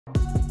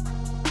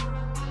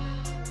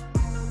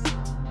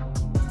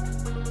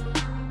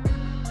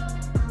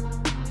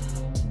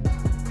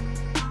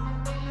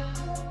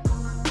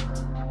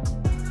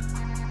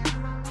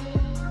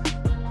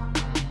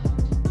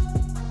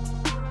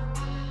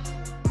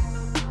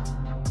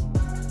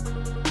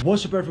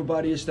What's up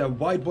everybody, it's that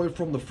white boy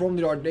from the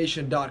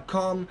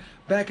FromTheYardNation.com,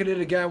 back at it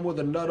again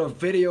with another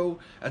video.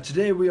 And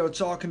today we are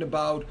talking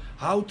about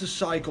how to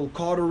cycle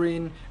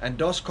Cardarine and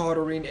does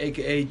Cardarine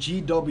aka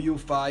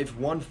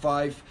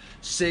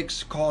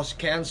GW50156 cause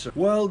cancer.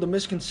 Well, the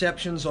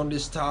misconceptions on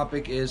this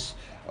topic is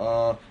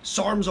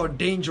SARMs are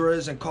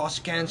dangerous and cause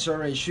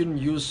cancer and you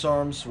shouldn't use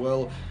SARMs.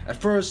 Well, at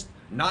first,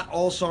 not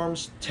all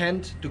SARMs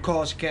tend to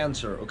cause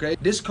cancer, okay?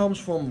 This comes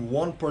from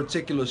one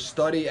particular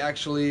study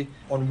actually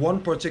on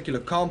one particular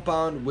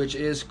compound, which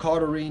is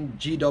Cardarine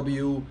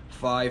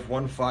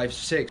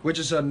GW50156, which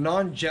is a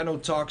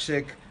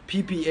non-genotoxic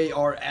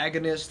PPAR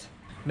agonist.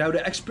 Now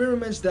the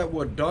experiments that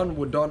were done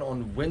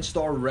on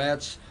Windstar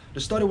rats. The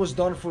study was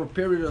done for a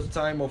period of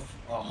time of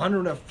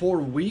 104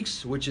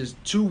 weeks, which is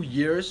 2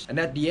 years. And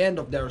at the end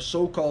of their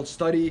so-called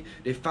study,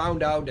 they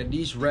found out that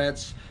these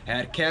rats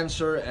had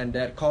cancer and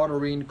that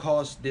Cardarine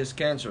caused this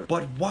cancer.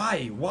 But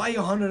why? Why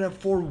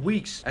 104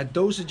 weeks at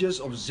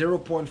dosages of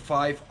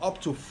 0.5 up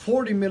to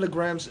 40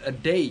 milligrams a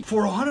day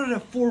for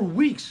 104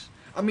 weeks?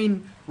 I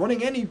mean,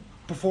 running any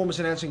performance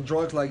enhancing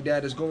drugs like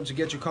that is going to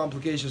get you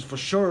complications for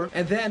sure.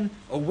 And then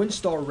a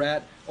Windstar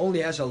rat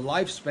only has a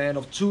lifespan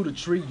of 2 to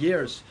 3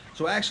 years.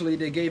 So actually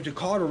they gave the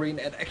Cardarine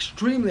at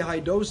extremely high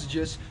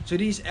dosages to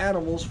these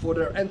animals for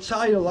their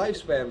entire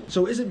lifespan.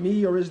 So is it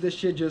me or is this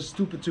shit just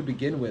stupid to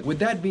begin with? With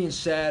that being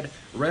said,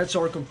 rats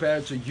are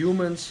compared to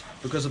humans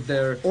because of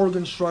their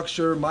organ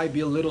structure might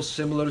be a little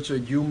similar to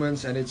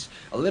humans, and it's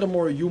a little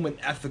more human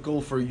ethical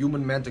for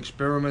human meant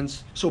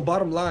experiments. So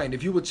bottom line,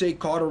 if you would take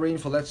Cardarine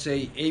for let's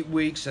say 8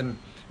 weeks and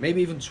maybe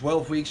even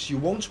 12 weeks, you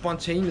won't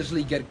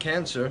spontaneously get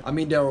cancer. I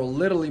mean, there are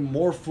literally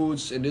more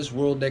foods in this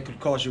world that could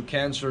cause you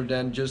cancer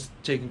than just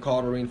taking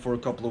Cardarine for a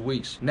couple of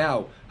weeks.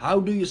 Now, how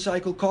do you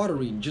cycle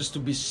Cardarine just to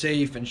be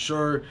safe and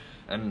sure?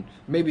 And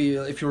maybe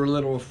if you're a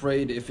little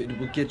afraid if it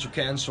will get you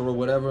cancer or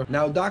whatever.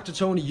 Now, Dr.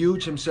 Tony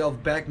Huge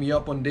himself backed me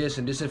up on this,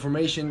 and this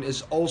information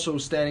is also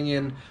standing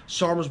in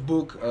SARM's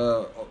book,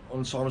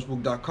 on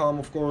SARMsbook.com,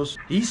 of course.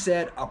 He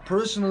said, I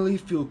personally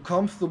feel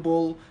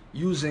comfortable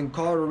using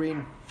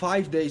Cardarine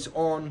 5 days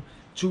on,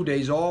 2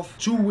 days off,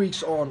 2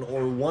 weeks on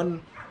or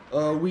 1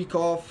 week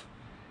off,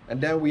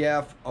 and then we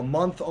have a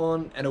month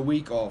on and a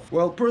week off.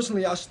 Well,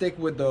 personally, I stick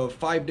with the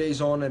 5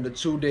 days on and the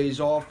 2 days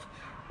off.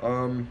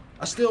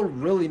 I still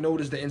really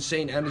noticed the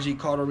insane energy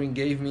Cardarine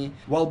gave me.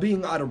 While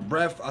being out of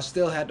breath, I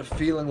still had the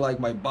feeling like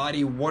my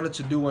body wanted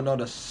to do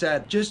another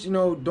set. Just, you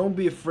know, don't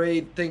be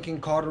afraid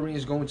thinking Cardarine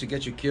is going to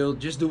get you killed.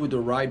 Just do it the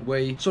right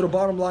way. So the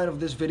bottom line of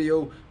this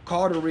video,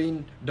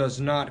 Cardarine does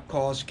not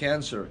cause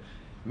cancer.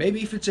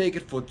 Maybe if you take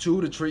it for 2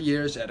 to 3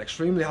 years at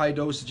extremely high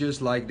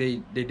dosages like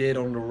they did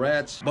on the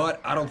rats, but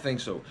I don't think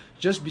so.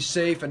 Just be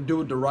safe and do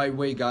it the right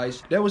way,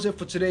 guys. That was it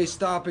for today's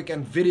topic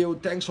and video.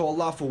 Thanks a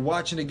lot for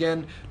watching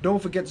again.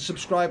 Don't forget to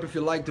subscribe if you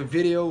liked the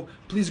video.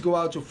 Please go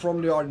out to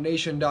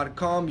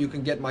FromTheYardNation.com. You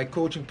can get my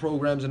coaching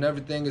programs and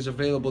everything is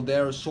available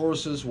there,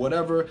 sources,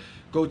 whatever.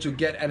 Go to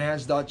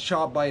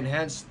getenhanced.shop by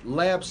Enhanced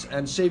Labs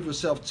and save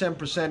yourself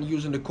 10%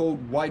 using the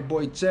code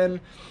WHITEBOY10.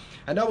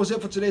 And that was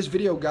it for today's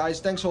video,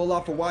 guys. Thanks a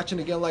lot for watching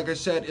again. Like I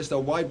said, it's the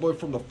white boy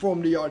from the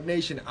From the Yard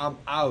Nation. I'm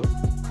out.